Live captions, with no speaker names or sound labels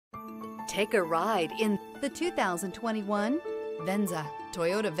Take a ride in the 2021 Venza.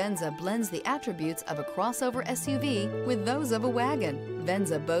 Toyota Venza blends the attributes of a crossover SUV with those of a wagon.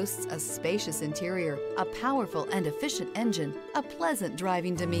 Venza boasts a spacious interior, a powerful and efficient engine, a pleasant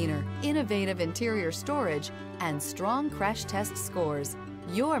driving demeanor, innovative interior storage, and strong crash test scores.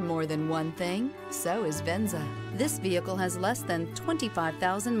 You're more than one thing, so is Venza. This vehicle has less than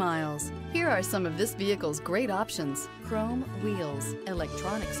 25,000 miles. Here are some of this vehicle's great options: chrome wheels,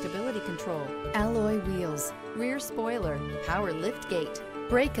 electronic stability control, alloy wheels, rear spoiler, power lift gate,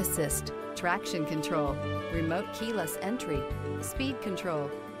 brake assist, traction control, remote keyless entry, speed control,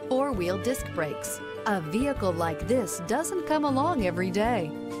 four-wheel disc brakes. A vehicle like this doesn't come along every day.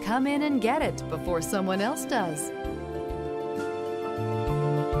 Come in and get it before someone else does.